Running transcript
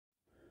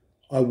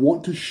I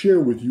want to share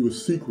with you a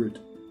secret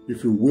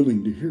if you're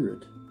willing to hear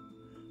it.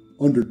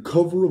 Under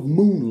cover of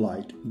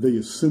moonlight, they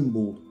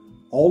assembled,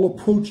 all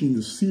approaching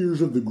the seers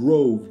of the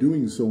grove,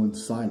 doing so in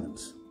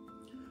silence.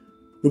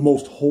 The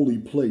most holy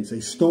place,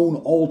 a stone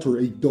altar,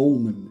 a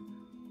dolmen,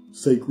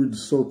 sacred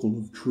circle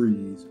of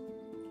trees.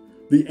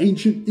 The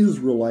ancient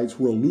Israelites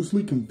were a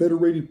loosely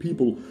confederated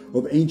people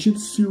of ancient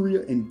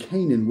Syria and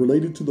Canaan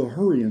related to the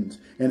Hurrians,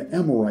 an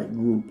Amorite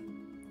group.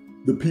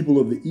 The people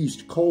of the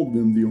East called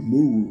them the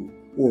Amuru,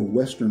 or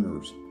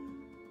Westerners,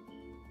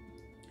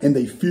 and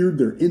they feared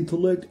their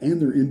intellect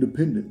and their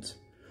independence.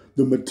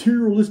 The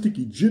materialistic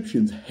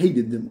Egyptians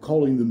hated them,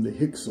 calling them the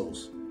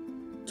Hyksos.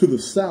 To the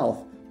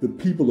south, the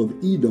people of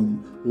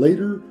Edom,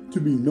 later to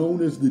be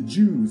known as the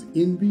Jews,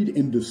 envied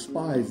and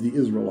despised the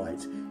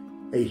Israelites,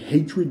 a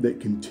hatred that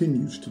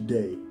continues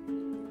today.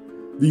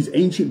 These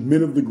ancient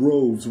men of the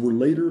groves were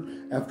later,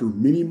 after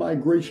many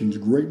migrations,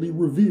 greatly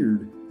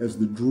revered as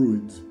the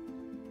Druids.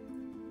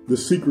 The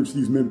secrets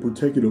these men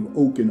protected of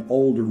oak and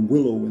alder,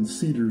 willow and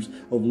cedars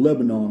of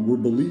Lebanon were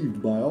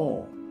believed by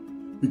all,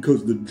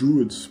 because the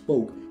Druid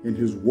spoke and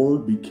his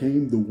word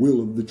became the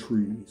will of the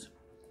trees.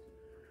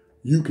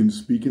 You can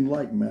speak in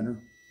like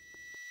manner.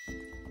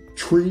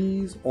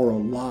 Trees are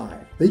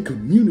alive. They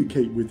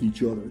communicate with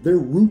each other. Their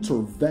roots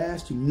are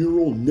vast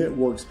neural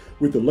networks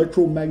with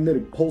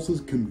electromagnetic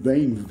pulses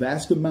conveying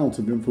vast amounts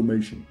of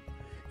information.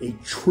 A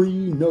tree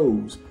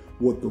knows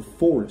what the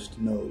forest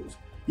knows.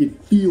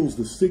 It feels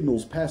the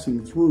signals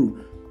passing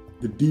through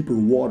the deeper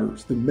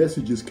waters, the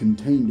messages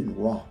contained in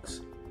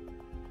rocks.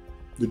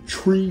 The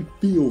tree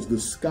feels the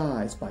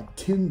skies by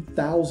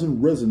 10,000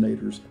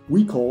 resonators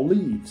we call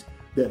leaves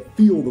that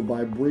feel the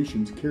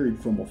vibrations carried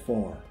from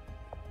afar.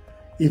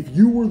 If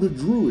you were the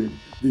Druid,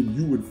 then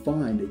you would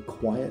find a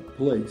quiet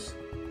place.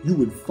 You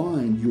would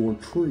find your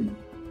tree.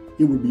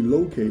 It would be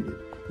located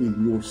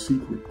in your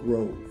secret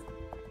grove.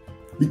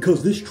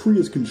 Because this tree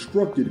is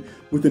constructed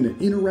within an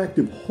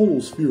interactive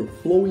holosphere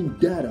of flowing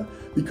data,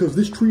 because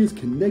this tree is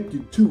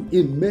connected to,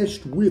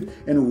 enmeshed with,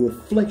 and a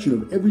reflection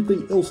of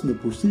everything else in the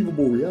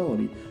perceivable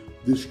reality,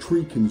 this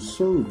tree can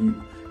serve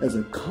you as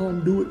a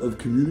conduit of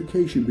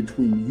communication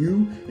between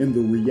you and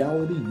the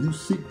reality you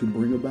seek to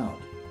bring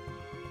about.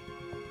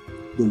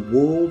 The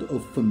world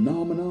of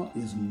phenomena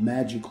is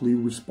magically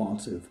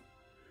responsive.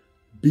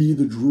 Be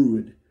the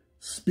Druid.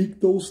 Speak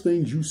those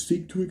things you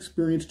seek to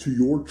experience to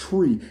your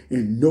tree,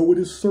 and know it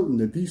is certain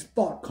that these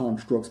thought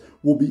constructs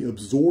will be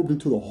absorbed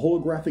into the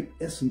holographic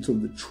essence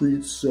of the tree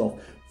itself,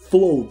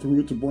 flow through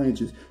its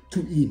branches,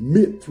 to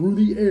emit through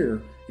the air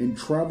and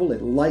travel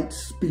at light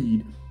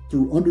speed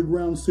through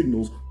underground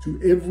signals to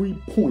every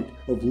point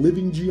of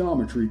living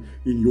geometry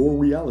in your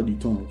reality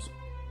tunnels.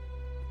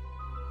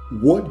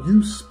 What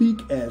you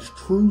speak as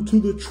true to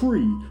the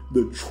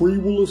tree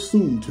will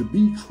assume to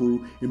be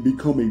true and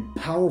become a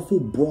powerful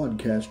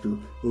broadcaster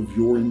of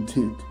your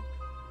intent.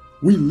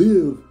 We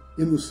live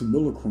in the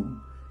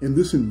simulacrum, and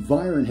this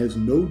environment has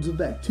nodes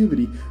of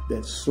activity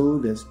that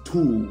serve as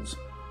tools.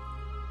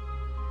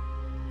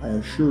 I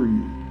assure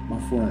you,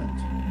 my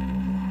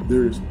friends,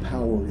 there is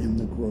power in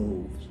the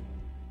groves.